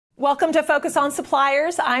Welcome to Focus on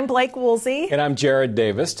Suppliers. I'm Blake Woolsey. And I'm Jarrod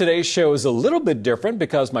Davis. Today's show is a little bit different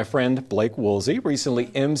because my friend Blake Woolsey recently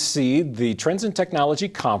emceed the Trends in Technology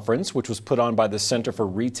Conference, which was put on by the Center for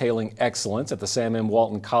Retailing Excellence at the Sam M.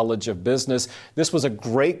 Walton College of Business. This was a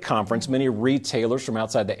great conference. Many retailers from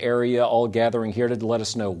outside the area all gathering here to let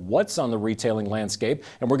us know what's on the retailing landscape.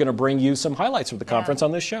 And we're going to bring you some highlights of the conference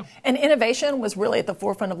on this show. And innovation was really at the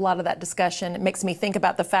forefront of a lot of that discussion. It makes me think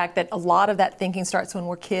about the fact that a lot of that thinking starts when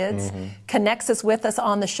we're kids. Connects us with us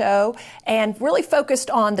on the show, and really focused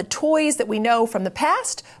on the toys that we know from the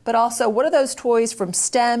past, but also what are those toys from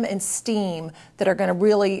STEM and STEAM that are going to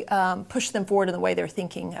really push them forward in the way they're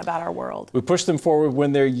thinking about our world. We push them forward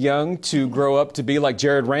when they're young to grow up to be like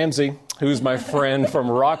Jarrod Ramsey, who's my friend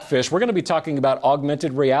from Rockfish. We're going to be talking about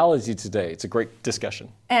augmented reality today. It's a great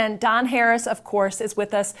discussion. And Don Harris, of course, is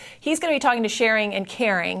with us. He's going to be talking to Sharing and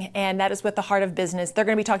Caring, and that is with the Heart of Business. They're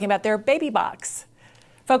going to be talking about their baby box.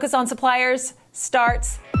 Focus on Suppliers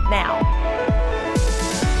starts now.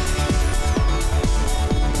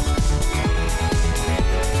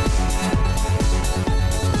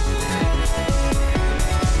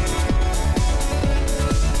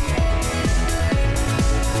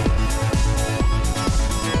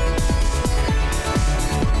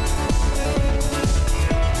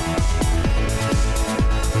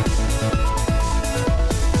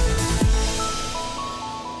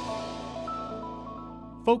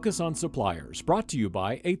 Focus on Suppliers, brought to you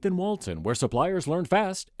by 8th and Walton, where suppliers learn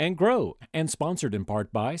fast and grow, and sponsored in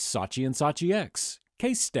part by Saatchi & Saatchi X,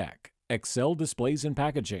 Case Stack, Excel Displays and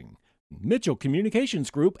Packaging, Mitchell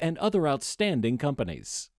Communications Group, and other outstanding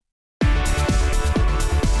companies.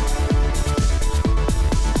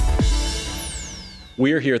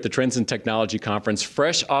 We are here at the Trends in Technology Conference,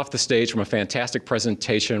 fresh off the stage from a fantastic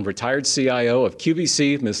presentation. Retired CIO of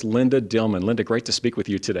QVC, Ms. Linda Dillman. Linda, great to speak with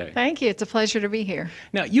you today. Thank you. It's a pleasure to be here.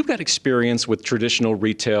 Now, you've got experience with traditional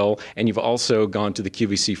retail, and you've also gone to the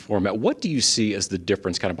QVC format. What do you see as the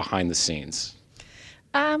difference kind of behind the scenes?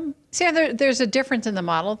 There's a difference in the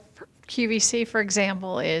model. QVC, for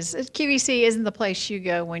example, QVC isn't the place you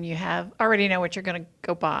go when you already know what you're going to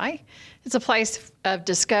go buy. It's a place of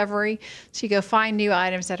discovery, so you go find new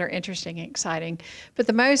items that are interesting and exciting. But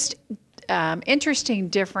the most interesting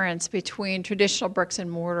difference between traditional bricks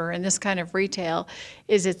and mortar and this kind of retail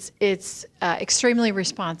is it's extremely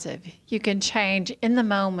responsive. You can change in the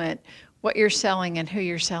moment what you're selling and who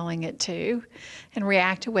you're selling it to, and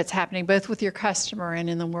react to what's happening both with your customer and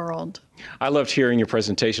in the world. I loved hearing your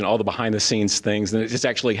presentation, all the behind the scenes things, and it's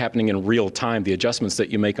actually happening in real time, the adjustments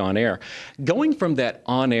that you make on air. Going from that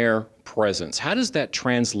on air presence, how does that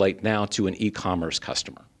translate now to an e-commerce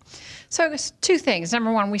customer? So it's two things.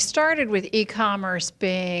 Number one, we started with e-commerce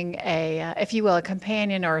being if you will, a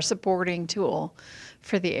companion or a supporting tool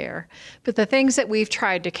for the air. But the things that we've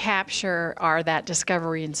tried to capture are that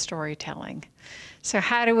discovery and storytelling. So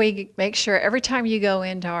how do we make sure every time you go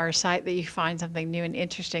into our site that you find something new and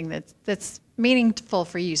interesting that's meaningful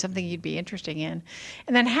for you, something you'd be interested in?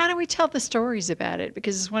 And then how do we tell the stories about it?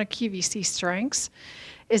 Because it's one of QVC's strengths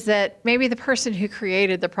is that maybe the person who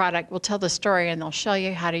created the product will tell the story and they'll show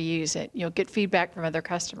you how to use it. You'll get feedback from other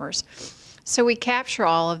customers. So we capture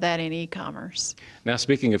all of that in e-commerce. Now,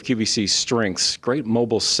 speaking of QVC's strengths, great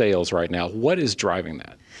mobile sales right now. What is driving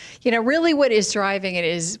that? You know, really what is driving it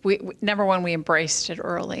is, number one, we embraced it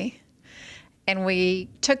early. And we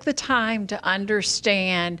took the time to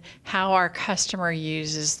understand how our customer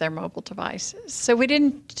uses their mobile devices. So we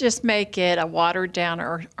didn't just make it a watered down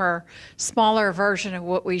or smaller version of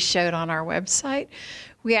what we showed on our website.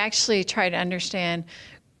 We actually tried to understand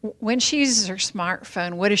when she uses her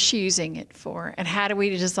smartphone, what is she using it for? And how do we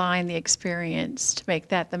design the experience to make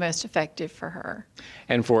that the most effective for her?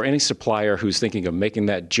 And for any supplier who's thinking of making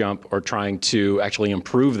that jump or trying to actually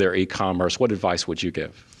improve their e-commerce, what advice would you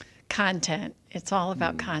give? Content. It's all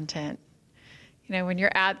about content. You know, when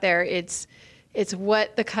you're out there, it's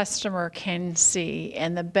what the customer can see,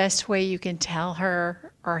 and the best way you can tell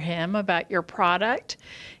her or him about your product.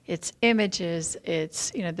 It's images,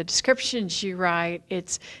 it's the descriptions you write,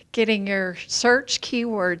 it's getting your search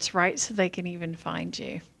keywords right so they can even find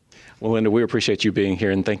you. Well, Linda, we appreciate you being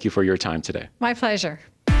here, and thank you for your time today. My pleasure.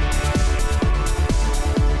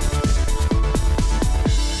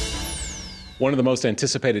 One of the most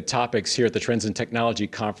anticipated topics here at the Trends in Technology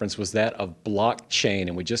Conference was that of blockchain,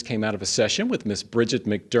 and we just came out of a session with Ms. Brigid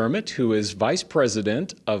McDermott, who is Vice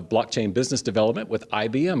President of Blockchain Business Development with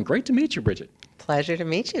IBM. Great to meet you, Brigid. Pleasure to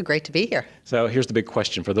meet you. Great to be here. So here's the big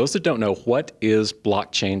question. For those that don't know, what is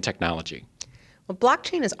blockchain technology? Well,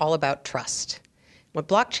 blockchain is all about trust. What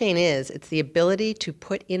blockchain is, it's the ability to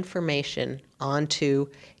put information onto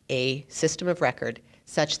a system of record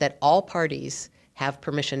such that all parties have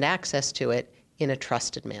permissioned access to it in a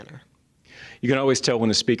trusted manner. You can always tell when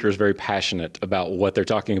a speaker is very passionate about what they're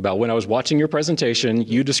talking about. When I was watching your presentation,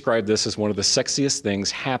 you described this as one of the sexiest things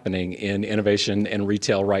happening in innovation and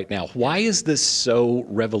retail right now. Why is this so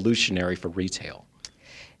revolutionary for retail?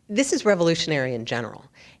 This is revolutionary in general.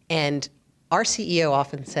 And our CEO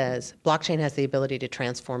often says blockchain has the ability to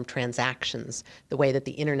transform transactions the way that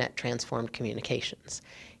the internet transformed communications.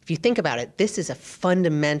 If you think about it, this is a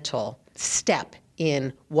fundamental step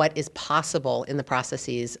in what is possible in the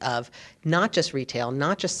processes of not just retail,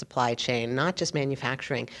 not just supply chain, not just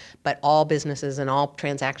manufacturing, but all businesses and all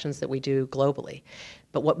transactions that we do globally.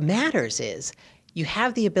 But what matters is you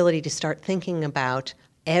have the ability to start thinking about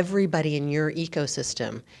everybody in your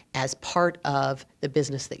ecosystem as part of the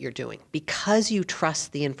business that you're doing. Because you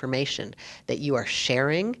trust the information that you are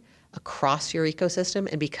sharing across your ecosystem,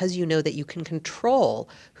 and because you know that you can control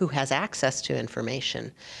who has access to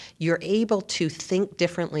information, you're able to think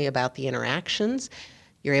differently about the interactions,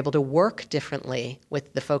 you're able to work differently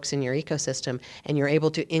with the folks in your ecosystem, and you're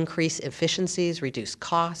able to increase efficiencies, reduce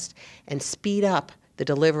cost, and speed up the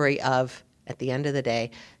delivery of, at the end of the day,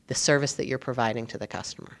 the service that you're providing to the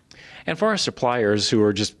customer. And for our suppliers who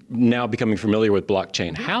are just now becoming familiar with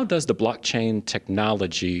blockchain, how does the blockchain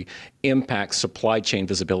technology impact supply chain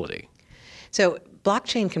visibility? So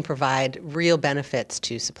blockchain can provide real benefits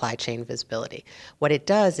to supply chain visibility. What it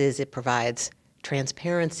does is it provides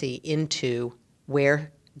transparency into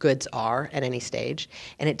where goods are at any stage,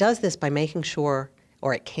 and it does this by making sure,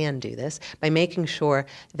 or it can do this, by making sure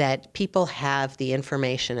that people have the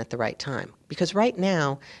information at the right time. Because right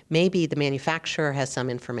now, maybe the manufacturer has some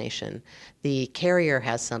information, the carrier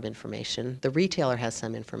has some information, the retailer has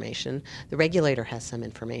some information, the regulator has some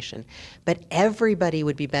information, but everybody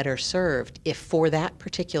would be better served if for that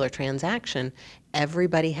particular transaction,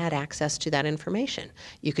 everybody had access to that information.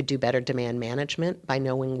 You could do better demand management by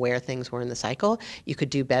knowing where things were in the cycle. You could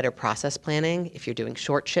do better process planning. If you're doing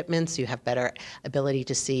short shipments, you have better ability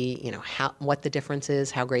to see, what the difference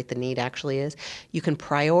is, how great the need actually is. You can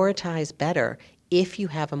prioritize better if you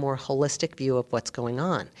have a more holistic view of what's going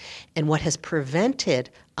on. And what has prevented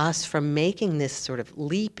us from making this sort of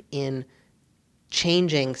leap in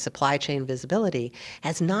changing supply chain visibility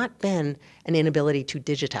has not been an inability to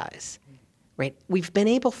digitize. Right? We've been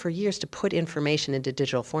able for years to put information into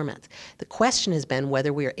digital formats. The question has been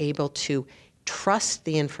whether we are able to trust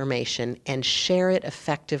the information and share it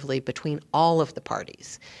effectively between all of the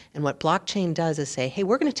parties. And what blockchain does is say, hey,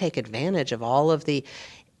 we're going to take advantage of all of the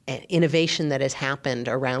innovation that has happened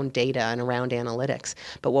around data and around analytics.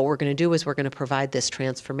 But what we're going to do is we're going to provide this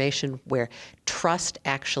transformation where trust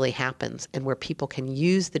actually happens and where people can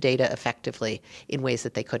use the data effectively in ways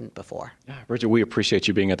that they couldn't before. Yeah, Brigid, we appreciate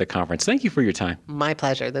you being at the conference. Thank you for your time. My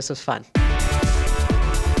pleasure. This was fun.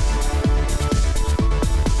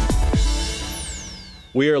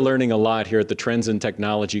 We are learning a lot here at the Trends in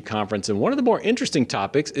Technology Conference, and one of the more interesting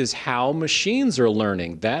topics is how machines are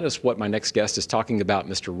learning. That is what my next guest is talking about,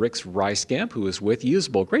 Mr. Rix Ryskamp, who is with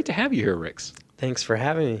Usaible. Great to have you here, Rix. Thanks for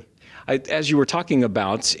having me. As you were talking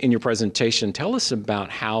about in your presentation, tell us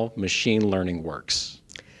about how machine learning works.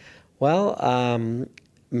 Well,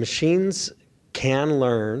 machines can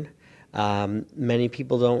learn. Many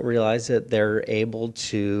people don't realize that they're able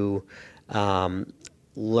to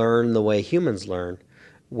learn the way humans learn,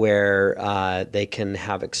 where they can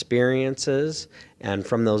have experiences, and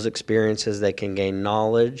from those experiences they can gain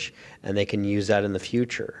knowledge, and they can use that in the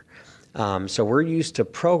future. So we're used to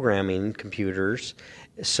programming computers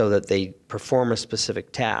so that they perform a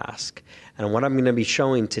specific task. And what I'm going to be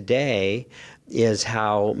showing today is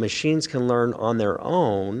how machines can learn on their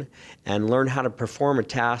own and learn how to perform a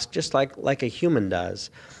task just like a human does.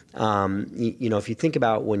 If you think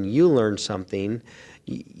about when you learn something,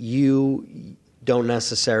 you don't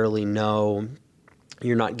necessarily know,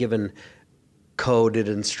 you're not given coded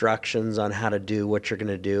instructions on how to do what you're going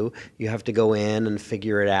to do. You have to go in and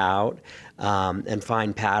figure it out and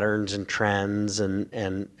find patterns and trends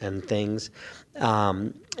and things.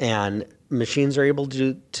 And machines are able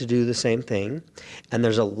to do the same thing. And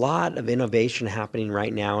there's a lot of innovation happening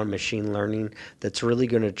right now in machine learning that's really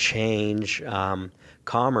going to change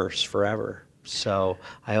commerce forever. So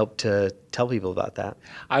I hope to tell people about that.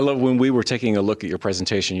 I love when we were taking a look at your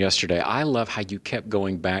presentation yesterday, I love how you kept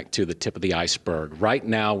going back to the tip of the iceberg. Right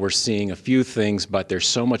now we're seeing a few things, but there's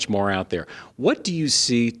so much more out there. What do you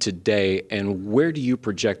see today, and where do you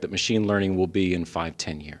project that machine learning will be in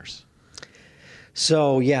 5-10 years?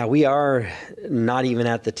 So yeah, we are not even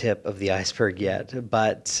at the tip of the iceberg yet.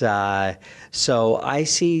 But so I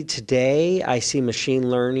see machine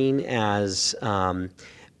learning as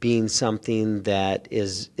being something that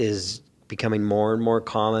is becoming more and more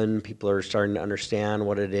common. People are starting to understand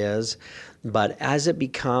what it is. But as it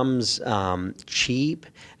becomes cheap,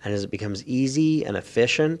 and as it becomes easy and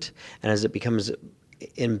efficient, and as it becomes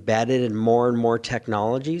embedded in more and more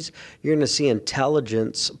technologies, you're going to see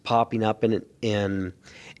intelligence popping up in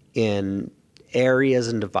areas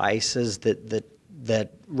and devices that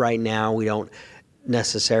right now we don't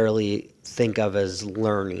necessarily think of as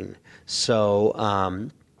learning. So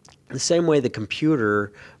the same way the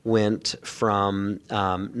computer went from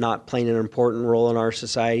not playing an important role in our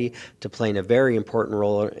society to playing a very important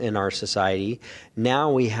role in our society,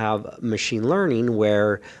 now we have machine learning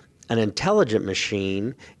where an intelligent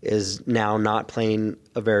machine is now not playing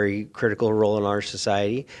a very critical role in our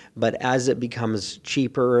society, but as it becomes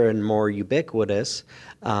cheaper and more ubiquitous,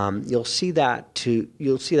 you'll see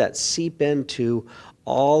that seep into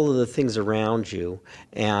all of the things around you,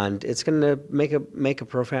 and it's going to make a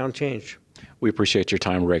profound change. We appreciate your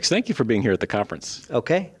time, Rix. Thank you for being here at the conference.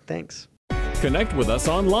 Okay, thanks. Connect with us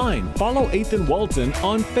online. Follow 8th and Walton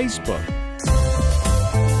on Facebook.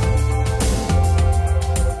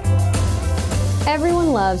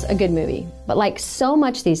 Everyone loves a good movie, but like so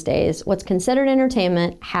much these days, what's considered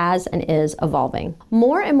entertainment has and is evolving.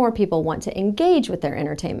 More and more people want to engage with their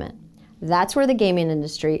entertainment. That's where the gaming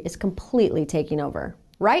industry is completely taking over.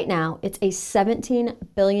 Right now, it's a $17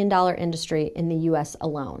 billion industry in the US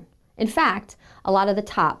alone. In fact, a lot of the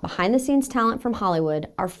top behind-the-scenes talent from Hollywood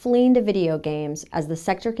are fleeing to video games as the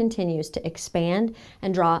sector continues to expand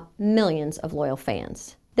and draw millions of loyal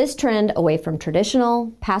fans. This trend away from traditional,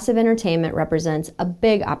 passive entertainment represents a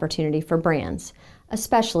big opportunity for brands,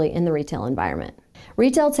 especially in the retail environment.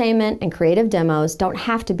 Retailtainment and creative demos don't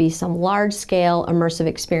have to be some large-scale immersive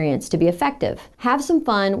experience to be effective. Have some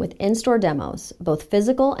fun with in-store demos, both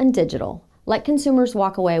physical and digital. Let consumers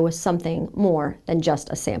walk away with something more than just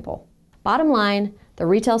a sample. Bottom line, the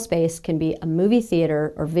retail space can be a movie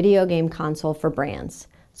theater or video game console for brands.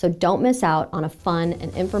 So don't miss out on a fun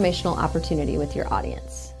and informational opportunity with your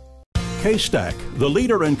audience. K-Stack, the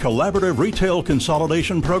leader in collaborative retail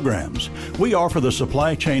consolidation programs. We offer the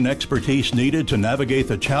supply chain expertise needed to navigate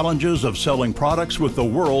the challenges of selling products with the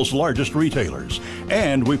world's largest retailers.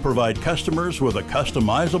 And we provide customers with a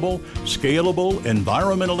customizable, scalable,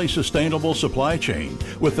 environmentally sustainable supply chain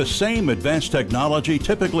with the same advanced technology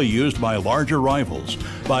typically used by larger rivals.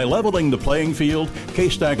 By leveling the playing field,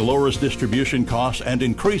 K-Stack lowers distribution costs and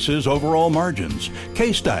increases overall margins.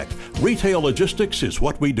 K-Stack, retail logistics is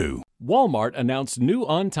what we do. Walmart announced new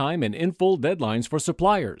on-time and in-full deadlines for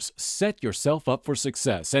suppliers. Set yourself up for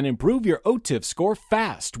success and improve your OTIF score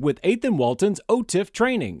fast with 8th and Walton's OTIF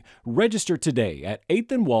training. Register today at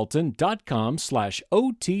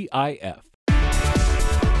 8thandwalton.com/OTIF.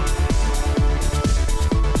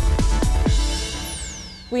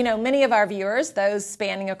 We know many of our viewers, those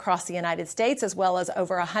spanning across the United States as well as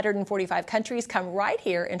over 145 countries, come right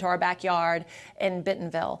here into our backyard in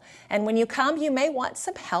Bentonville. And when you come, you may want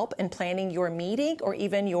some help in planning your meeting or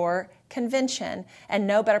even your convention. And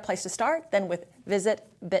no better place to start than with Visit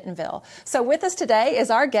Bentonville. So with us today is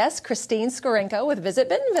our guest, Christine Skorenco with Visit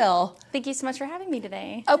Bentonville. Thank you so much for having me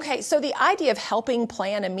today. Okay, so the idea of helping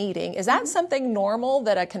plan a meeting, is that something normal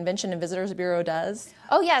that a Convention and Visitors Bureau does?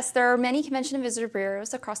 Oh yes, there are many Convention and Visitor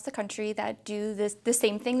Bureaus across the country that do the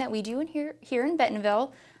same thing that we do here in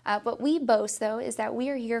Bentonville. What we boast, though, is that we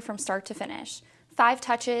are here from start to finish. 5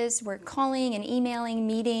 touches, we're calling and emailing,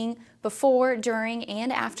 meeting before, during,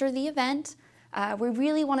 and after the event. We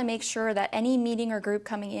really want to make sure that any meeting or group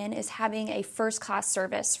coming in is having a first-class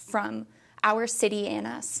service from our city and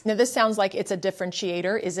us. Now, this sounds like it's a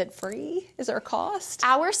differentiator. Is it free? Is there a cost?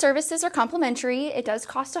 Our services are complimentary. It does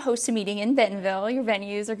cost to host a meeting in Bentonville. Your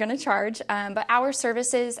venues are going to charge. But our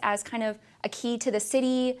services as kind of a key to the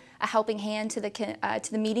city, a helping hand to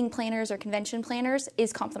the meeting planners or convention planners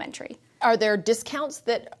is complimentary. Are there discounts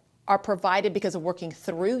that are provided because of working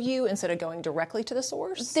through you instead of going directly to the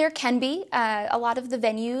source? There can be. A lot of the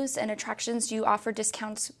venues and attractions do offer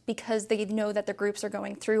discounts because they know that the groups are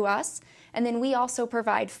going through us. And then we also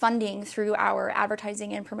provide funding through our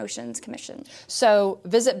Advertising and Promotions Commission. So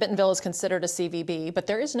Visit Bentonville is considered a CVB, but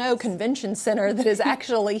there is no convention center that is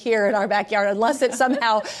actually here in our backyard unless it's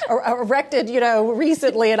somehow erected,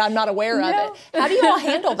 recently and I'm not aware of it. How do you all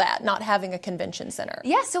handle that, not having a convention center?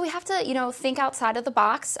 Yeah, so we have to, think outside of the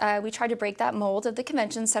box. We try to break that mold of the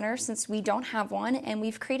convention center since we don't have one, and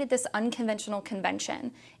we've created this unconventional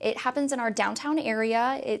convention. It happens in our downtown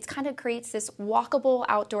area. It kind of creates this walkable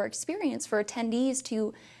outdoor experience for attendees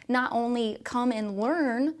to not only come and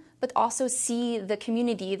learn but also see the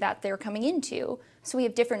community that they're coming into. So we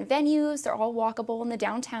have different venues, they're all walkable in the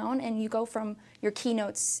downtown, and you go from your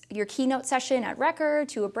keynote session at Record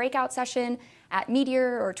to a breakout session at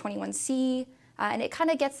Meteor or 21C. And it kind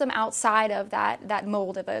of gets them outside of that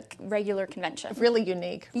mold of a regular convention. Really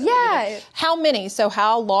unique. Yeah. Unique. How many? So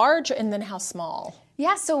how large and then how small?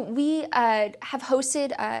 Yeah, so we have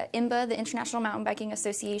hosted IMBA, the International Mountain Biking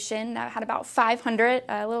Association, that had about 500,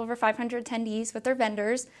 a little over 500 attendees with their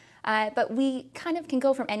vendors. But we kind of can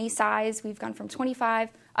go from any size. We've gone from 25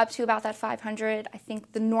 up to about that 500. I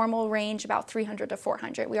think the normal range about 300 to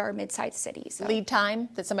 400. We are a mid-sized city. So. Lead time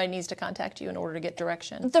that somebody needs to contact you in order to get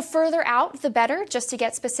direction? The further out, the better, just to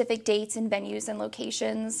get specific dates and venues and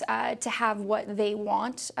locations to have what they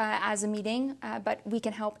want as a meeting. But we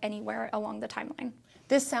can help anywhere along the timeline.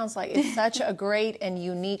 This sounds like it's such a great and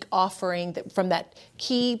unique offering from that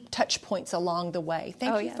key touch points along the way.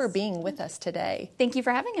 Thank you for being with us today. Thank you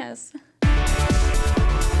for having us.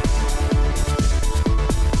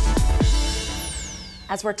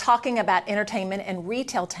 As we're talking about entertainment and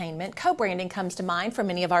retailtainment, co-branding comes to mind for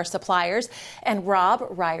many of our suppliers. And Robb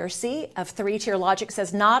Ryerse of 3 Tier Logic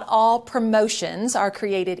says not all promotions are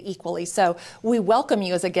created equally. So we welcome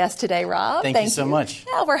you as a guest today, Robb. Thank you so much.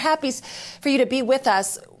 Yeah, we're happy for you to be with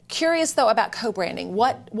us. Curious, though, about co-branding.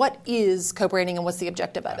 What is co-branding and what's the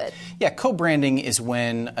objective of it? Yeah, co-branding is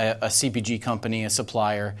when a CPG company, a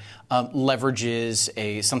supplier,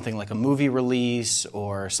 leverages something like a movie release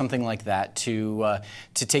or something like that to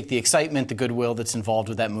take the excitement, the goodwill that's involved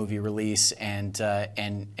with that movie release and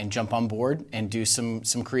jump on board and do some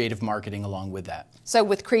creative marketing along with that. So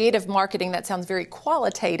with creative marketing, that sounds very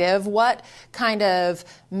qualitative. What kind of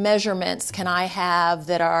measurements can I have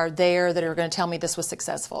that are there that are going to tell me this was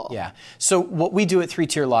successful? Yeah. So what we do at 3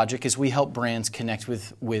 Tier Logic is we help brands connect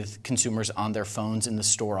with consumers on their phones in the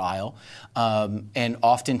store aisle. And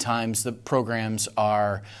oftentimes the programs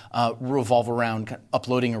revolve around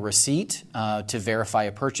uploading a receipt to verify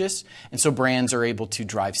a purchase. And so brands are able to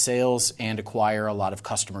drive sales and acquire a lot of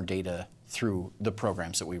customer data through the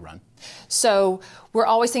programs that we run. So we're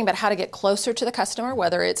always thinking about how to get closer to the customer,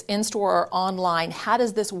 whether it's in-store or online. How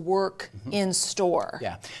does this work in store?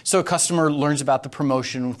 Yeah. So a customer learns about the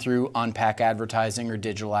promotion through on-pack advertising or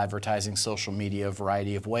digital advertising, social media, a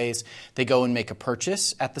variety of ways. They go and make a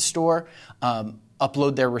purchase at the store,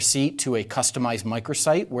 upload their receipt to a customized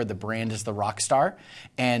microsite where the brand is the rock star,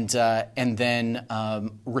 and then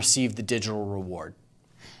receive the digital reward.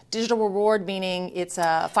 Digital reward meaning it's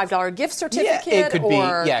a $5 gift certificate? Yeah, it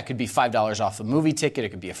could be $5 off a movie ticket, it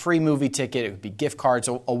could be a free movie ticket, it could be gift cards,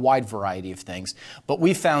 a wide variety of things. But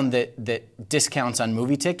we found that discounts on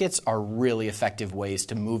movie tickets are really effective ways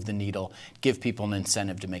to move the needle, give people an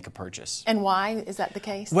incentive to make a purchase. And why is that the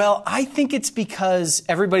case? Well, I think it's because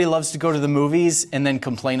everybody loves to go to the movies and then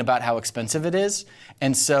complain about how expensive it is.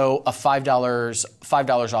 And so a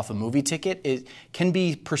 $5 off a movie ticket, it can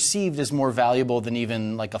be perceived as more valuable than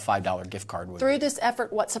even like a $5 gift card would. Through this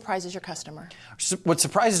effort, what surprises your customer? What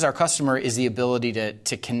surprises our customer is the ability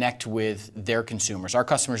to connect with their consumers. Our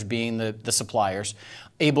customers being the suppliers,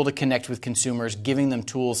 able to connect with consumers, giving them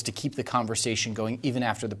tools to keep the conversation going even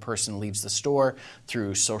after the person leaves the store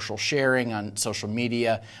through social sharing on social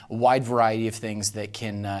media, a wide variety of things that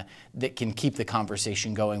can keep the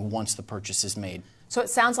conversation going once the purchase is made. So it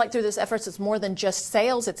sounds like through this effort, it's more than just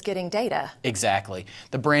sales, it's getting data. Exactly.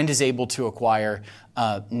 The brand is able to acquire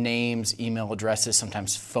names, email addresses,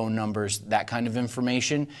 sometimes phone numbers, that kind of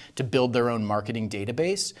information to build their own marketing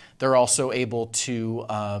database. They're also able to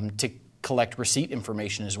collect receipt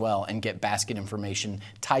information as well and get basket information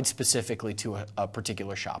tied specifically to a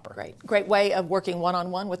particular shopper. Great way of working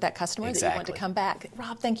one-on-one with that customer that you want to Exactly. come back.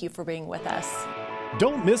 Robb, thank you for being with us.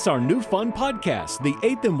 Don't miss our new fun podcast, the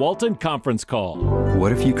 8th and Walton Conference Call.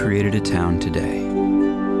 What if you created a town today?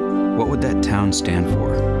 What would that town stand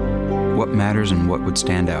for? What matters and what would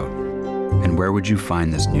stand out? And where would you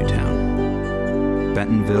find this new town?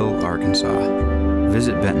 Bentonville, Arkansas.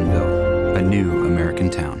 Visit Bentonville, a new American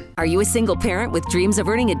town. Are you a single parent with dreams of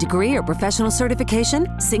earning a degree or professional certification?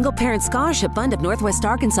 Single Parent Scholarship Fund of Northwest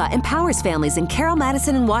Arkansas empowers families in Carroll,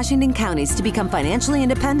 Madison, and Washington counties to become financially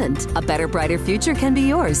independent. A better, brighter future can be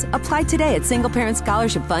yours. Apply today at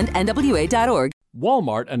singleparentscholarshipfundnwa.org.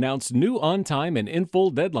 Walmart announced new on-time and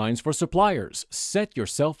in-full deadlines for suppliers. Set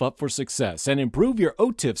yourself up for success and improve your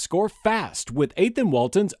OTIF score fast with 8th and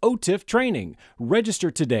Walton's OTIF training.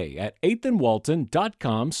 Register today at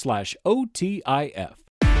 8thandwalton.com/OTIF.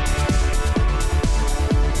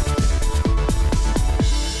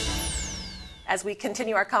 As we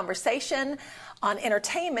continue our conversation on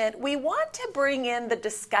entertainment, we want to bring in the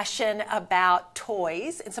discussion about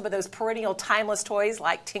toys and some of those perennial timeless toys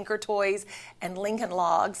like Tinker Toys and Lincoln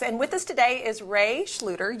Logs. And with us today is Ray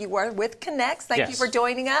Schlueter. You are with Connects. Thank you for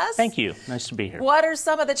joining us. Thank you. Nice to be here. What are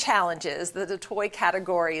some of the challenges that the toy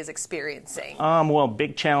category is experiencing? Well,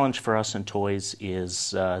 big challenge for us in toys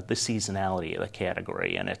is the seasonality of the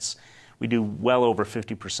category, and we do well over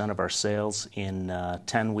 50% of our sales in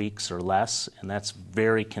 10 weeks or less, and that's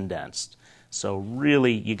very condensed. So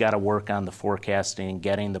really, you got to work on the forecasting and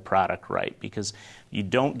getting the product right, because you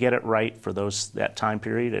don't get it right for that time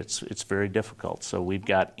period, it's very difficult. So we've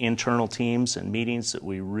got internal teams and meetings that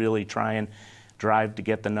we really try and drive to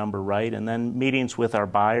get the number right, and then meetings with our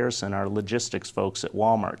buyers and our logistics folks at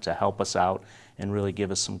Walmart to help us out and really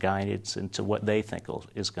give us some guidance into what they think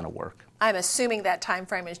is going to work. I'm assuming that time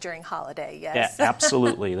frame is during holiday, yes? Yeah,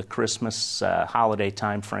 absolutely. The Christmas holiday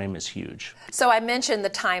time frame is huge. So I mentioned the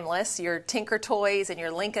timeless, your Tinker Toys and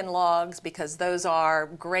your Lincoln Logs, because those are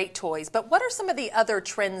great toys. But what are some of the other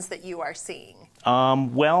trends that you are seeing?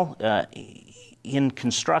 In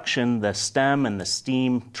construction, the STEM and the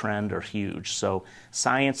STEAM trend are huge. So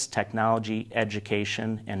science, technology,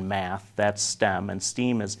 education, and math, that's STEM. And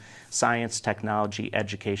STEAM is science, technology,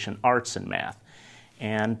 education, arts, and math.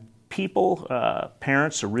 And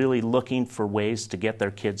parents are really looking for ways to get their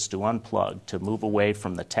kids to unplug, to move away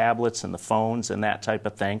from the tablets and the phones and that type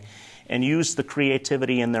of thing, and use the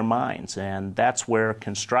creativity in their minds. And that's where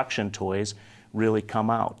construction toys really come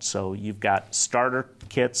out. So you've got starter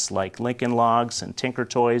kits like Lincoln Logs and Tinker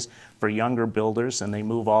Toys for younger builders, and they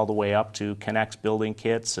move all the way up to Connects building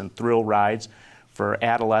kits and thrill rides for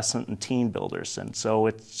adolescent and teen builders. And so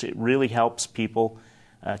it really helps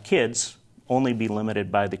kids only be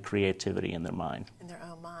limited by the creativity in their mind. In their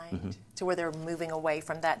own mind, to where they're moving away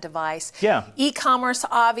from that device. Yeah. E-commerce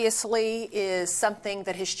obviously is something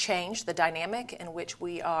that has changed the dynamic in which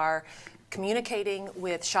we are communicating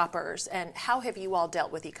with shoppers. And how have you all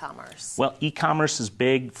dealt with e-commerce? Well, e-commerce is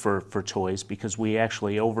big for toys because we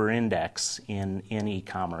actually over-index in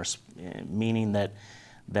e-commerce, meaning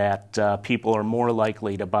that people are more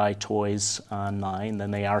likely to buy toys online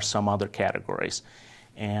than they are some other categories.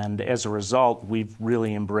 And as a result, we've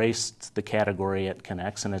really embraced the category at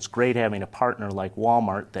Connects, and it's great having a partner like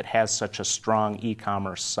Walmart that has such a strong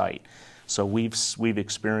e-commerce site. So we've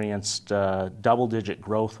experienced double-digit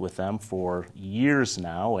growth with them for years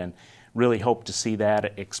now, and really hope to see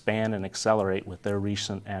that expand and accelerate with their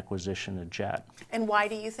recent acquisition of Jet. And why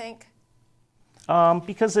do you think?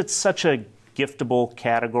 Because it's such a giftable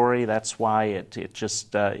category. That's why it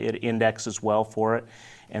indexes well for it.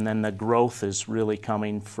 And then the growth is really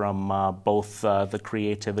coming from both the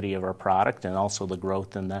creativity of our product and also the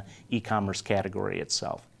growth in the e-commerce category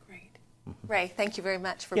itself. Great. Ray, thank you very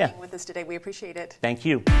much for being with us today. We appreciate it. Thank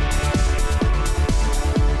you.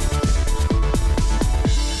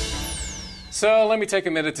 So let me take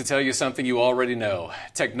a minute to tell you something you already know.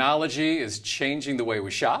 Technology is changing the way we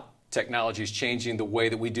shop. Technology is changing the way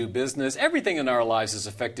that we do business. Everything in our lives is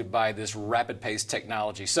affected by this rapid-paced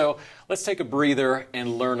technology. So let's take a breather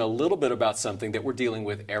and learn a little bit about something that we're dealing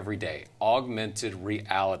with every day, augmented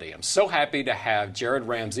reality. I'm so happy to have Jarrod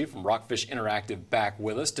Ramsey from Rockfish Interactive back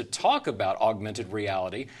with us to talk about augmented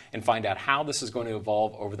reality and find out how this is going to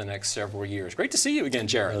evolve over the next several years. Great to see you again,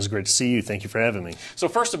 Jarrod. It was great to see you. Thank you for having me. So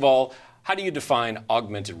first of all, how do you define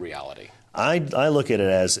augmented reality? I look at it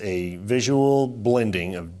as a visual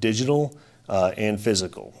blending of digital and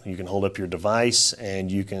physical. You can hold up your device and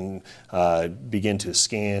you can begin to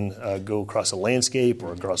scan, go across a landscape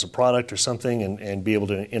or across a product or something and be able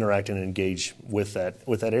to interact and engage with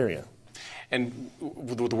that area. And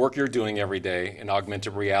with the work you're doing every day in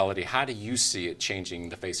augmented reality, how do you see it changing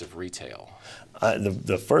the face of retail?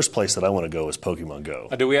 The first place that I want to go is Pokemon Go.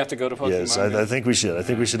 Do we have to go to Pokemon Yes, Go? I think we should. I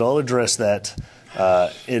think we should all address that.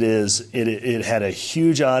 It had a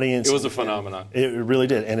huge audience. It was a phenomenon. It really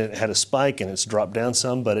did, and it had a spike, and it's dropped down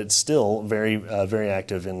some, but it's still very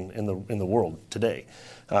active in the world today.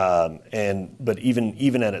 But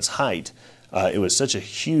even at its height, it was such a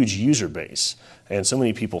huge user base, and so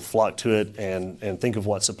many people flocked to it. And think of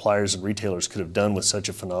what suppliers and retailers could have done with such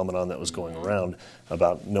a phenomenon that was going around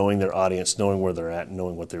about knowing their audience, knowing where they're at, and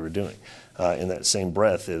knowing what they were doing. In that same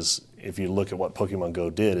breath, is if you look at what Pokemon Go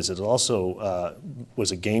did, is it also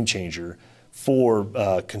was a game changer for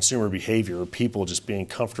consumer behavior, people just being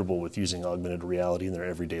comfortable with using augmented reality in their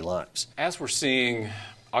everyday lives. As we're seeing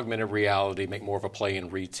augmented reality make more of a play in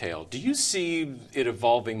retail, do you see it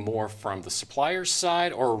evolving more from the supplier's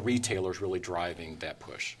side, or are retailers really driving that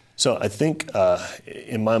push? So I think,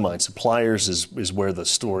 in my mind, suppliers is where the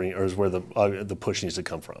story, or is where the push needs to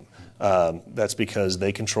come from. That's because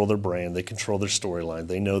they control their brand, they control their storyline,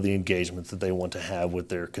 they know the engagement that they want to have with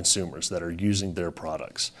their consumers that are using their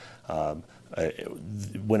products. And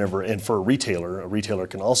for a retailer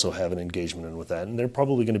can also have an engagement with that, and they're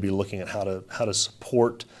probably going to be looking at how to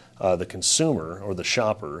support the consumer or the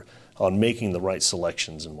shopper on making the right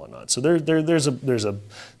selections and whatnot. So there's a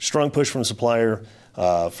strong push from the supplier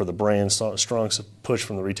for the brand, strong push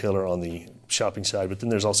from the retailer on the shopping side, but then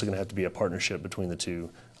there's also going to have to be a partnership between the two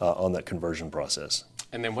on that conversion process.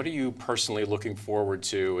 And then what are you personally looking forward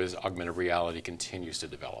to as augmented reality continues to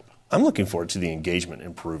develop? I'm looking forward to the engagement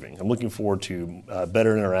improving. I'm looking forward to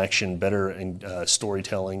better interaction, better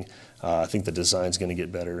storytelling. I think the design's going to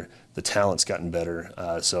get better. The talent's gotten better.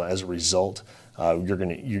 So as a result,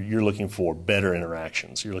 you're looking for better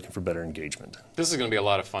interactions. You're looking for better engagement. This is going to be a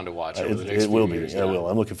lot of fun to watch over the next few years. It will.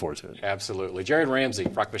 I'm looking forward to it. Absolutely. Jarrod Ramsey,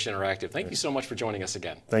 Rockfish Interactive, thank you so much for joining us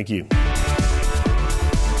again. Thank you.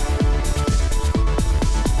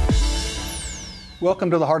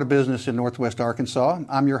 Welcome to the Heart of Business in Northwest Arkansas.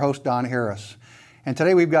 I'm your host, Don Harris. And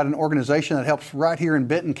today we've got an organization that helps right here in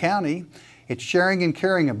Benton County. It's Sharing and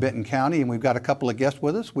Caring of Benton County, and we've got a couple of guests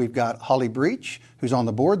with us. We've got Holly Breach, who's on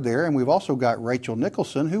the board there, and we've also got Rachel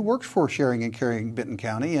Nicholson, who works for Sharing and Caring Benton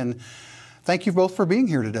County. And thank you both for being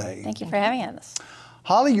here today. Thank you for having us.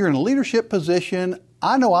 Holly, you're in a leadership position.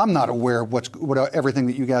 I know I'm not aware of everything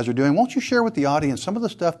that you guys are doing. Won't you share with the audience some of the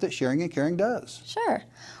stuff that Sharing and Caring does? Sure.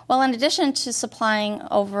 Well, in addition to supplying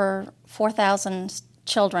over 4,000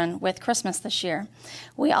 children with Christmas this year,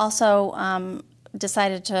 we also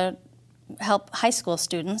decided to help high school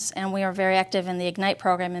students, and we are very active in the Ignite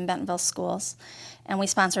program in Bentonville schools, and we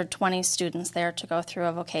sponsored 20 students there to go through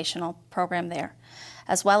a vocational program there.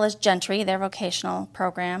 As well as Gentry, their vocational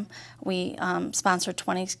program, we sponsored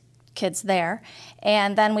 20 kids there.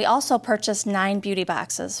 And then we also purchased 9 beauty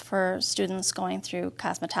boxes for students going through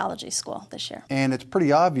cosmetology school this year. And it's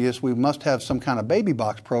pretty obvious we must have some kind of baby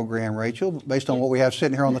box program, Rachel, based on what we have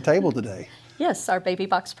sitting here on the table today. Yes, our baby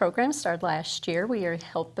box program started last year. We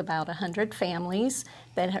helped about 100 families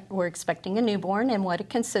that were expecting a newborn, and what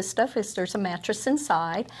it consists of is there's a mattress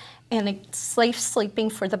inside and a safe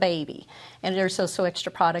sleeping for the baby. And there's also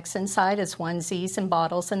extra products inside as onesies and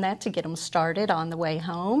bottles and that to get them started on the way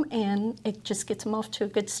home, and it just gets them off to a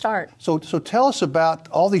good start. So tell us about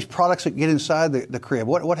all these products that get inside the crib.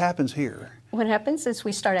 What happens here? What happens is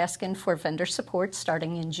we start asking for vendor support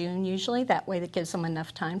starting in June usually. That way that gives them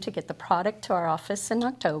enough time to get the product to our office in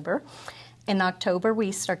October. In October,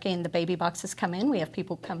 we start getting the baby boxes come in. We have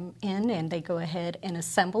people come in and they go ahead and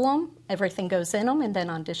assemble them. Everything goes in them, and then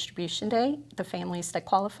on distribution day, the families that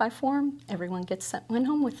qualify for them, everyone gets sent one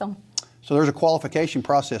home with them. So there's a qualification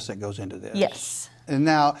process that goes into this. Yes. And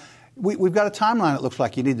now, we've got a timeline, it looks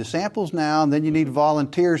like. You need the samples now, and then you need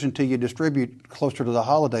volunteers until you distribute closer to the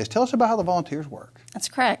holidays. Tell us about how the volunteers work. That's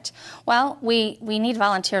correct. Well, we need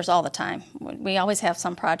volunteers all the time. We always have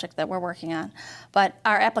some project that we're working on. But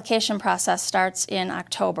our application process starts in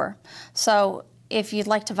October. So if you'd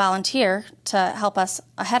like to volunteer to help us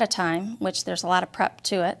ahead of time, which there's a lot of prep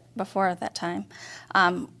to it before that time,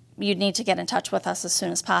 you'd need to get in touch with us as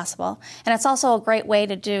soon as possible. And it's also a great way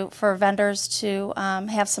for vendors to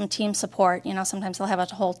have some team support. You know, sometimes they'll have a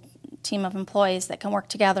whole team of employees that can work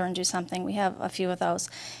together and do something. We have a few of those.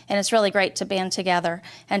 And it's really great to band together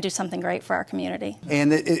and do something great for our community.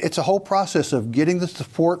 And it's a whole process of getting the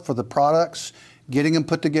support for the products, getting them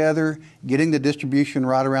put together, getting the distribution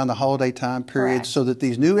right around the holiday time period. Correct. So that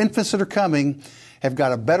these new infants that are coming have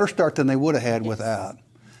got a better start than they would have had without.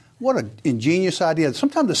 What an ingenious idea.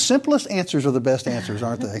 Sometimes the simplest answers are the best answers,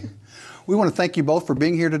 aren't they? We want to thank you both for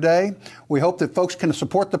being here today. We hope that folks can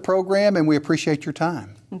support the program, and we appreciate your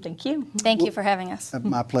time. Thank you. Thank you for having us.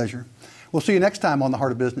 My pleasure. We'll see you next time on The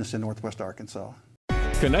Heart of Business in Northwest Arkansas.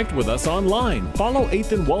 Connect with us online. Follow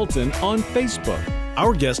 8th and Walton on Facebook.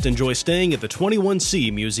 Our guests enjoy staying at the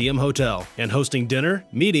 21C Museum Hotel and hosting dinner,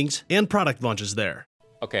 meetings, and product launches there.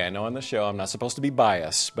 Okay, I know on the show I'm not supposed to be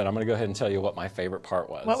biased, but I'm going to go ahead and tell you what my favorite part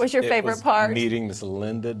was. What was your favorite part? Meeting Miss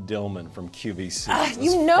Linda Dillman from QVC.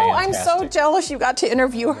 You know, I'm so jealous you got to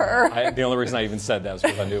interview her. The only reason I even said that was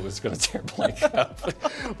because I knew it was going to tear Blake up.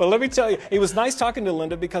 But let me tell you, it was nice talking to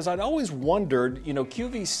Linda because I'd always wondered, you know,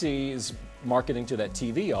 QVC is marketing to that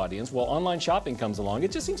TV audience. Well, online shopping comes along. It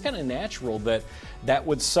just seems kind of natural that that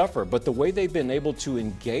would suffer. But the way they've been able to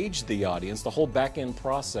engage the audience, the whole back-end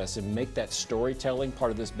process, and make that storytelling part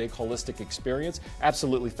of this big holistic experience,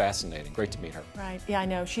 absolutely fascinating. Great to meet her. Right. Yeah, I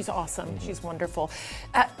know. She's awesome. She's wonderful.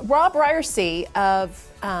 Robb Ryerse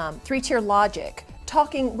of 3-Tier Logic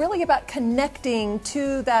talking really about connecting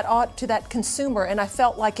to that consumer, and I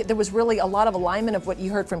felt like there was really a lot of alignment of what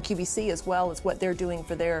you heard from QVC as well as what they're doing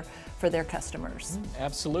for their customers.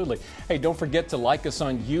 Absolutely. Hey, don't forget to like us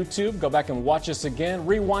on YouTube. Go back and watch us again.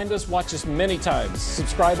 Rewind us, watch us many times.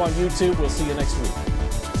 Subscribe on YouTube. We'll see you next week.